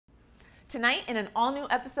Tonight, in an all-new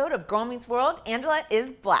episode of Girl Meets World, Angela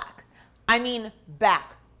is black. I mean,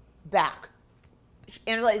 back.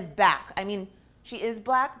 Angela is back. I mean, she is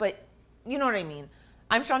black, but you know what I mean.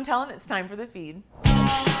 I'm Shawn, and it's time for the feed.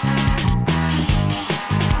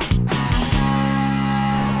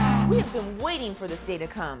 We have been waiting for this day to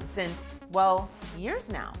come since, well, years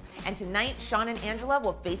now. And tonight, Shawn and Angela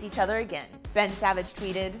will face each other again. Ben Savage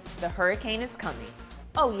tweeted, "The hurricane is coming."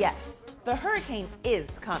 Oh yes, the hurricane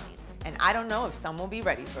is coming. And I don't know if some will be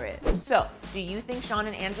ready for it. So, do you think Shawn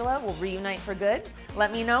and Angela will reunite for good?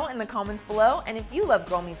 Let me know in the comments below, and if you love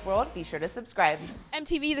Girl Meets World, be sure to subscribe.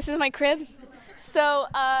 MTV, this is my crib. So,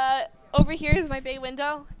 over here is my bay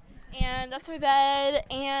window, and that's my bed,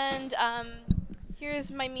 and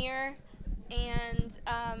here's my mirror, and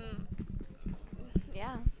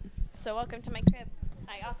yeah. So welcome to my crib.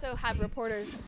 I also have reporters.